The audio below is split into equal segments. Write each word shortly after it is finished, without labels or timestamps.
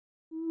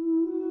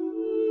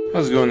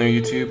How's it going there,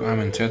 YouTube?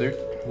 I'm Untethered.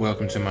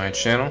 Welcome to my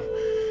channel.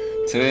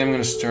 Today I'm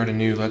going to start a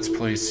new Let's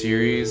Play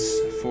series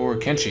for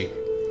Kenshi.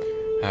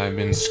 I've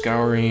been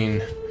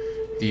scouring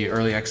the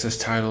early access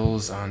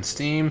titles on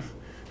Steam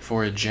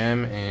for a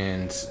gem,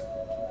 and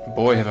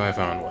boy have I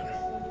found one.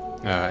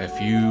 If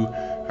you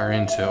are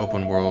into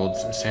open world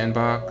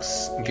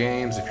sandbox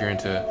games, if you're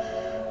into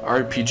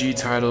RPG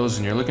titles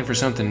and you're looking for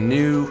something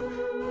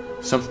new,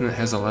 something that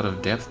has a lot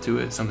of depth to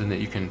it, something that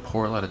you can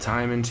pour a lot of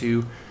time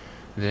into,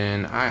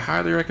 then I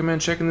highly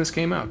recommend checking this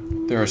game out.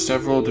 There are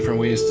several different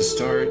ways to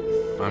start.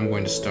 I'm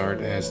going to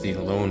start as the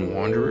Lone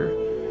Wanderer,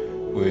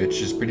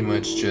 which is pretty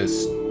much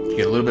just you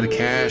get a little bit of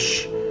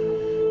cash,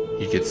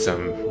 you get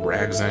some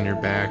rags on your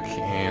back,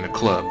 and a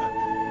club.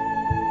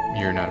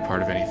 You're not a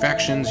part of any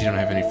factions, you don't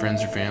have any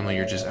friends or family,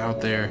 you're just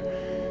out there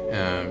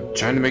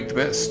trying to make the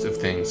best of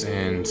things.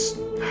 And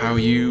how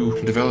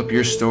you develop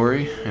your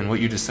story and what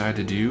you decide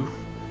to do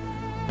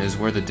is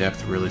where the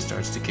depth really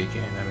starts to kick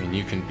in. I mean,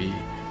 you can be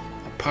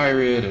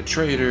pirate, a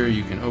trader,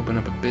 you can open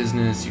up a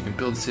business, you can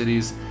build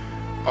cities,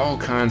 all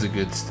kinds of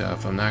good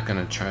stuff. I'm not going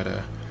to try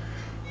to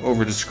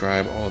over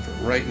describe all of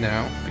it right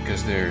now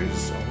because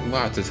there's a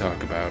lot to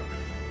talk about.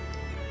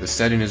 The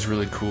setting is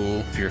really cool.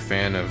 If you're a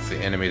fan of the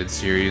animated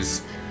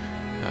series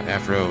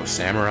Afro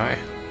Samurai,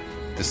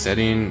 the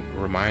setting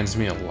reminds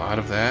me a lot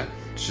of that.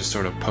 It's just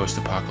sort of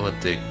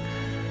post-apocalyptic,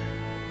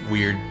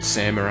 weird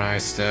samurai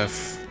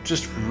stuff.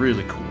 Just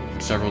really cool.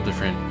 Several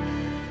different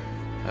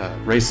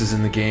races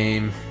in the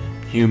game.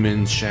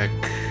 Humans, Shek,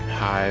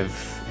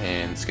 Hive,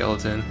 and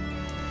Skeleton.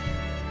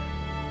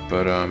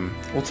 But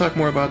we'll talk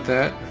more about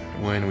that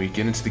when we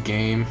get into the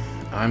game.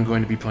 I'm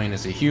going to be playing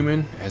as a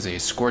human, as a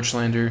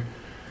scorchlander,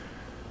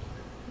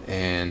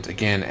 and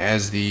again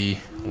as the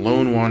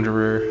Lone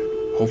Wanderer.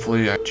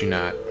 Hopefully I do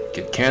not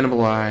get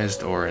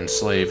cannibalized or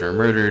enslaved or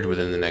murdered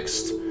within the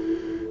next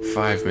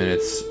 5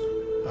 minutes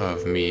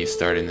of me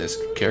starting this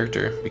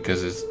character,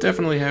 because it's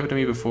definitely happened to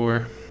me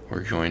before. We're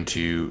going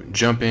to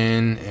jump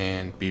in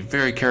and be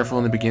very careful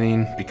in the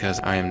beginning because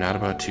I am not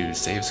about to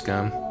save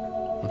scum.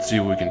 Let's see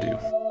what we can do.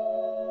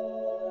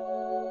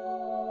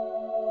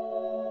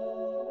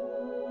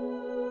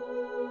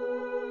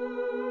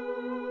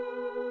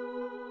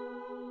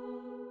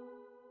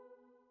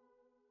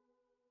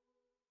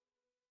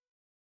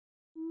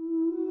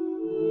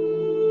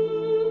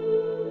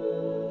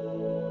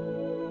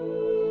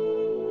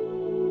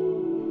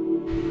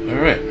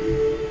 Alright,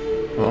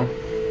 well,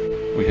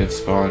 we have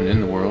spawned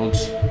in the world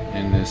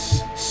in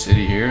this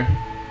city here.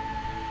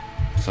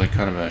 It's like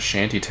kind of a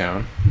shanty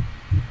town.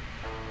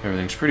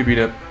 Everything's pretty beat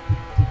up.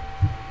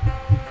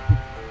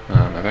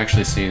 I've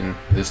actually seen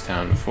this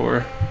town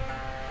before,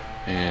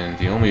 and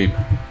the only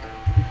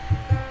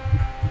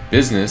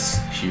business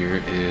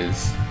here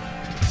is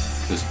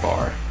this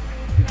bar,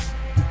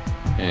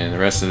 and the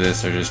rest of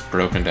this are just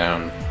broken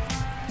down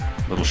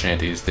little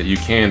shanties that you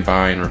can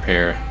buy and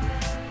repair.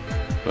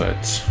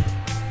 But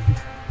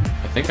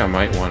I think I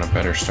might want a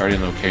better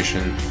starting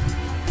location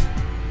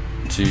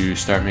to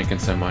start making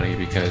some money,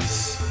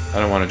 because I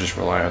don't want to just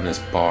rely on this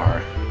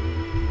bar.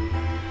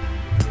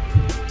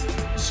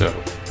 So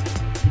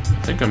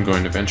I think I'm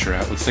going to venture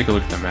out. Let's take a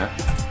look at the map.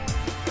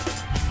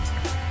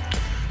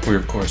 We're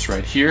of course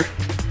right here.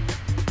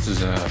 This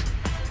is a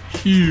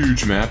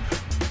huge map.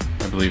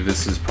 I believe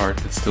this is part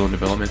that's still in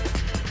development.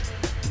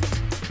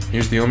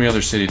 Here's the only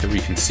other city that we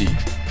can see.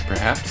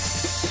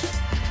 Perhaps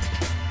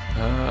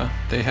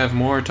they have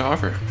more to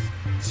offer.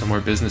 Some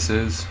more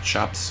businesses,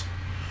 shops.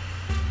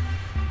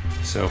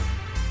 So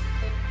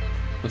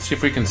let's see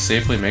if we can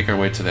safely make our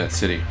way to that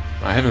city.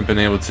 I haven't been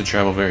able to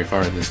travel very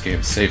far in this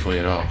game safely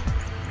at all,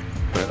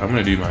 but I'm going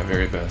to do my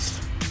very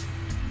best.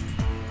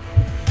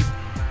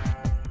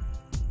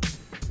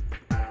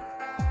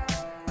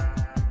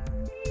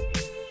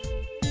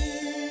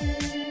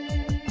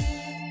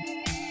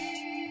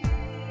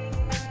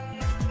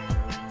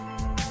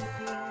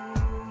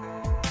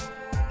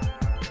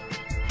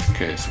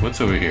 Okay, so what's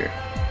over here?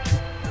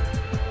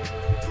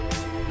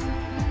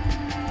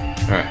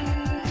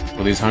 Alright,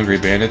 well, these hungry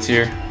bandits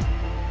here,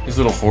 these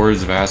little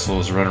hordes of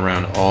assholes run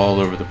around all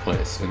over the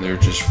place, and they're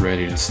just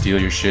ready to steal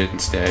your shit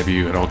and stab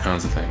you and all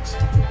kinds of things.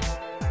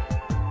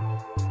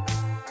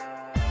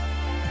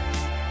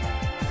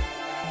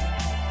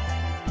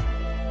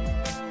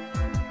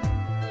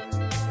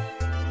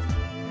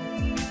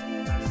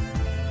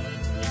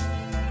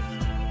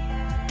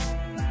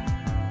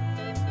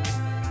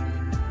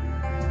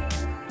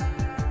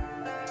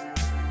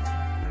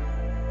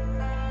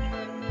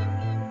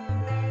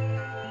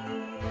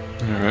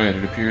 Alright,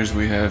 it appears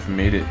we have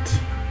made it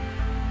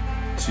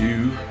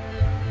to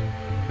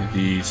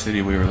the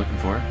city we were looking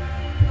for,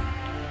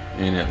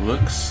 and it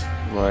looks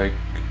like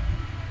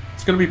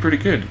it's going to be pretty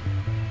good.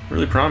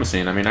 Really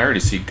promising. I mean, I already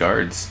see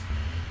guards,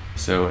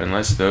 so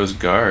unless those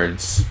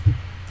guards,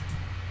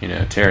 you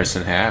know, tear us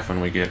in half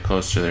when we get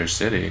close to their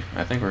city,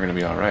 I think we're going to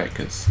be alright,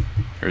 because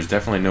there's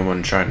definitely no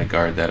one trying to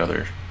guard that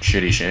other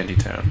shitty shanty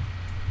town.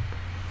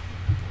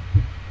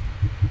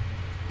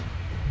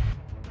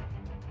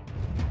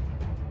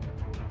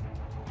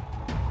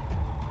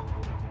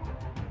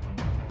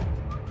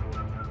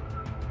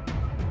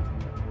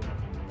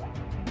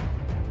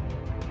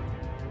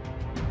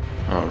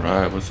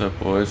 Alright, what's up,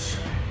 boys?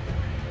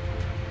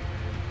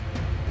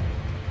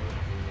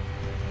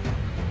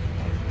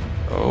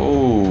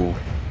 Oh,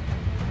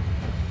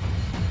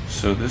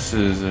 so this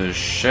is a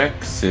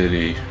Shek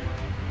city,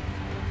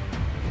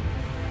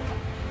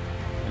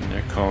 and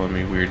they're calling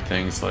me weird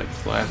things like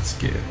flat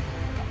skin.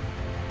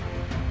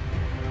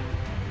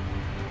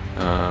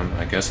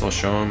 I guess I'll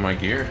show them my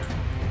gear.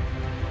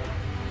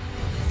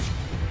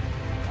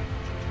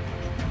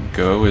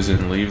 Go as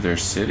in leave their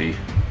city.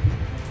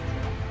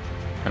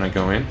 Can I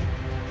go in?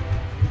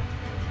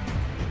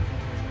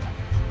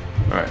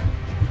 Alright.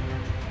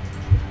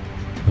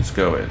 Let's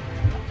go in.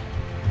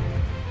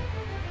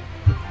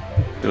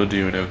 Still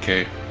doing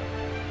okay.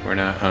 We're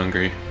not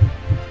hungry.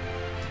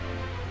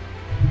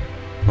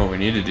 What we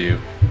need to do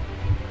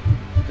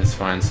is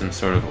find some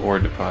sort of ore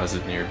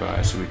deposit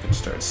nearby so we can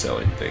start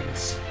selling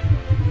things.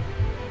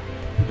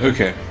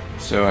 Okay,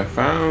 so I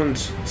found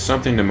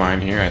something to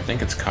mine here. I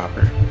think it's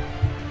copper.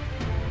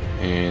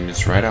 And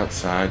it's right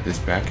outside this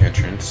back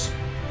entrance.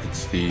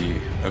 It's the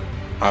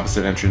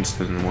opposite entrance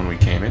than the one we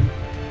came in.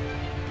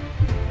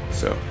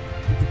 So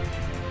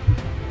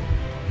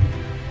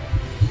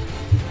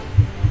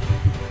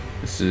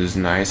this is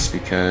nice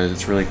because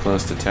it's really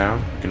close to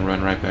town. We can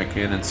run right back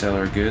in and sell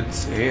our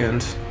goods,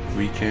 and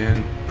we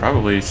can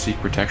probably seek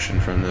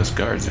protection from those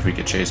guards if we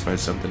get chased by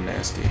something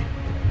nasty.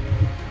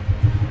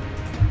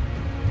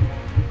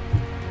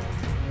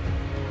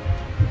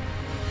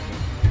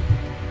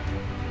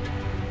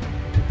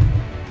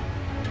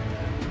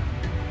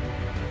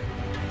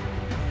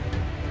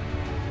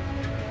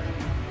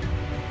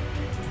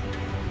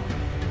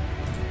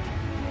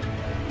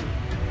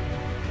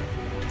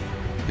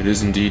 It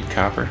is indeed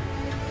copper,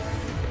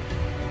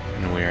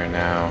 and we are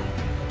now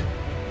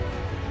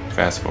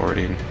fast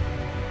forwarding,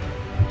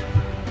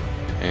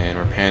 and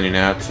we're panning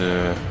out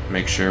to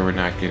make sure we're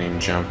not getting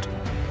jumped.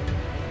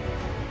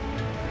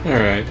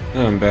 Alright,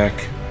 I'm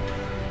back.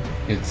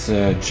 It's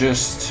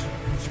just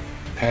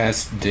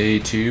past day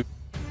 2.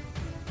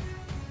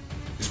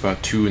 It's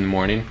about 2 in the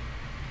morning,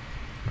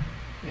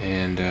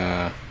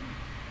 and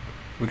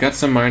we got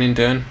some mining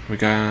done. We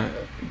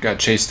got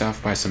chased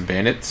off by some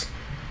bandits.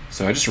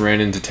 So I just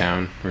ran into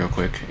town real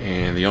quick,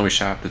 and the only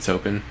shop that's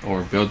open,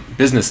 or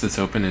business that's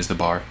open, is the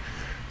bar.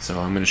 So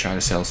I'm going to try to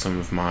sell some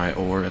of my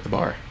ore at the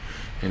bar.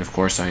 And of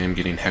course I am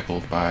getting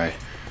heckled by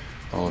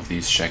all of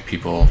these Shek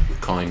people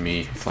calling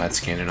me flat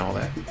skin and all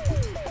that.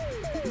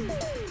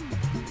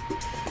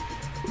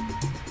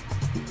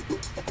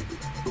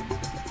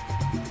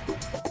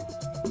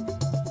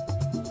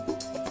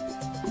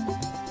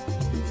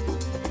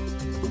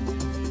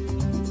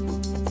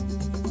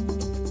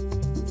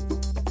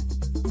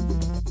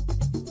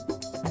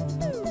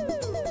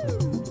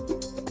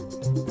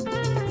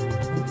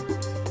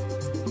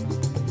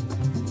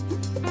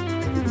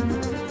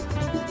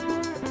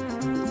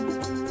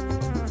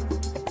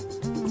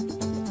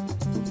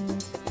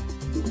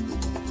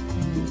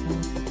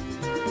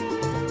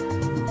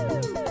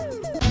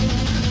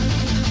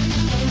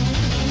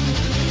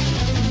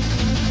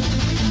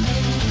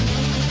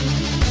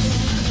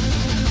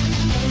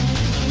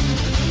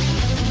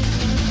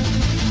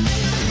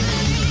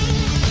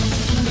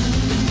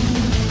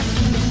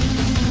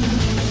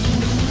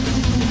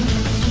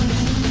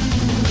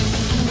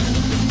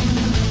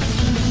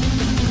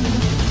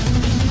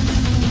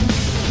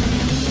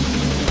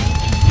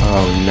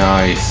 Oh,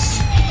 nice.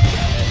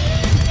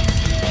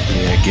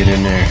 Yeah, get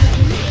in there.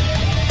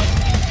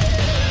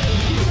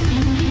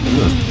 Look at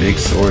those big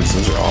swords,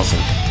 those are awesome.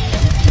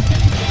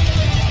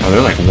 Oh,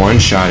 they're like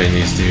one-shotting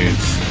these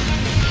dudes.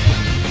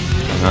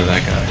 Oh, not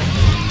that guy.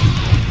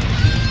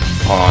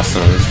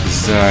 Awesome, that's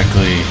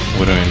exactly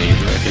what I need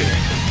right here.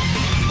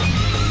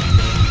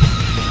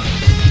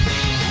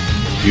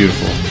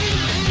 Beautiful. I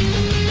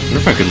wonder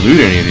if I could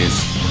loot any of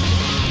these.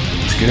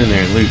 Let's get in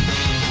there and loot.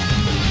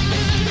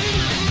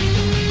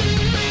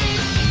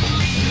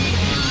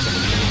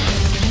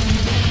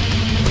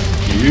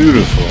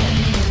 Beautiful.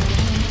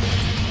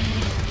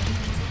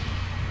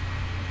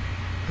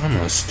 I'm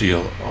gonna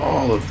steal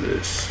all of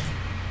this.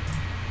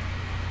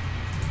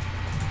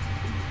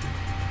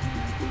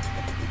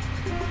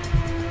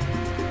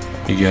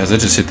 You guys, I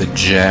just hit the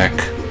jack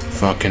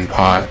fucking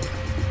pot.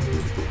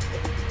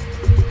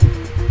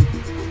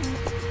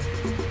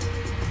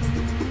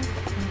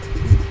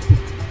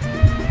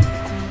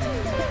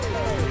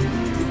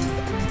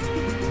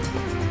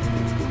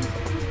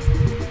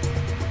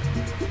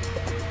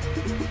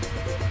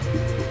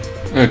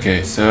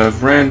 Okay, so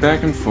I've ran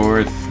back and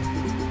forth,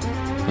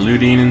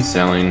 looting and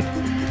selling.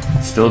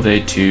 Still day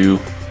 2,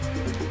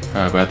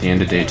 about the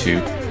end of day 2.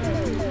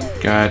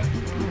 Got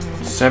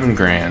 7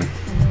 grand.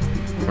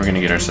 We're gonna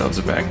get ourselves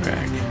a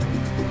backpack.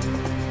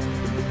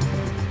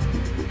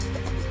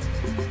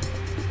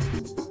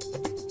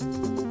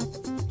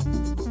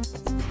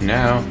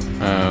 Now,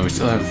 we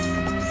still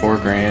have 4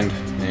 grand,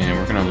 and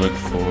we're gonna look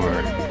for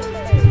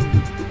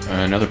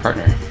another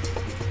partner.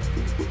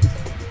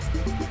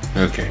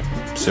 Okay,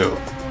 so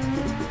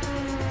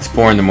it's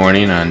 4 in the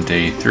morning on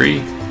day 3,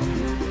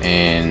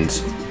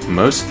 and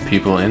most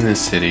people in this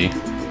city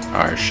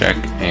are Shek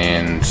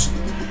and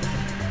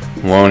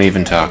won't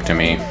even talk to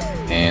me.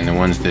 And the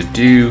ones that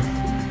do,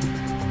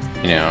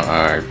 you know,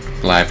 are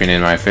laughing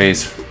in my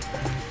face.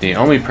 The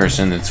only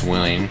person that's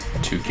willing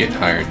to get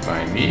hired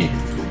by me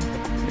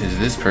is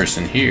this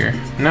person here,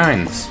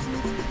 Nines.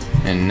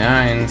 And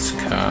Nines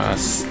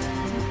costs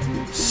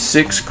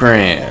 $6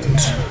 grand,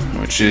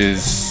 which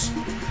is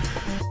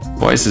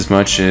twice as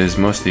much as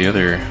most of the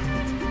other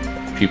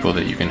people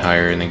that you can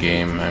hire in the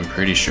game, I'm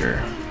pretty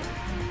sure.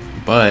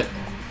 But,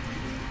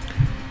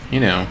 you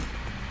know,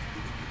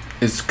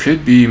 this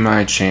could be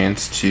my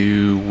chance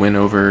to win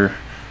over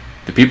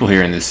the people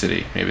here in this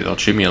city. Maybe they'll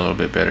treat me a little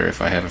bit better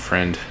if I have a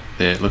friend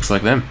that looks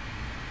like them.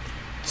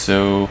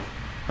 So,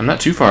 I'm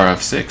not too far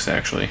off 6,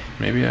 actually.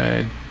 Maybe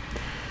I'm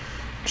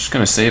just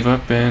gonna save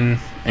up and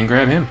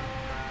grab him.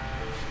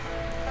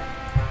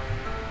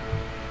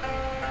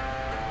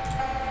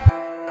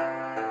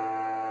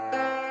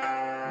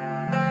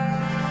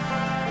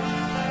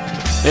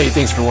 Hey,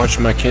 thanks for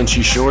watching my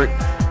Kenshi short.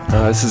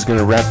 This is going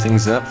to wrap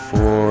things up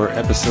for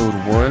episode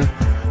 1.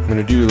 I'm going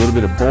to do a little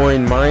bit of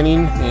boring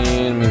mining,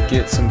 and I'm going to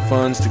get some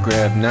funds to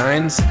grab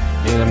Nines,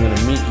 and I'm going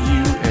to meet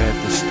you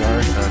at the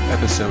start of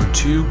episode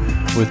 2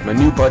 with my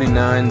new buddy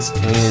Nines,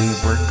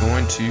 and we're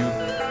going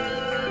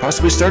to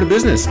possibly start a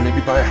business,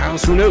 maybe buy a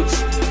house, who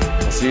knows.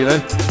 I'll see you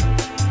then.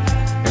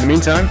 In the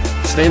meantime,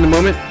 stay in the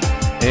moment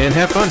and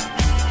have fun.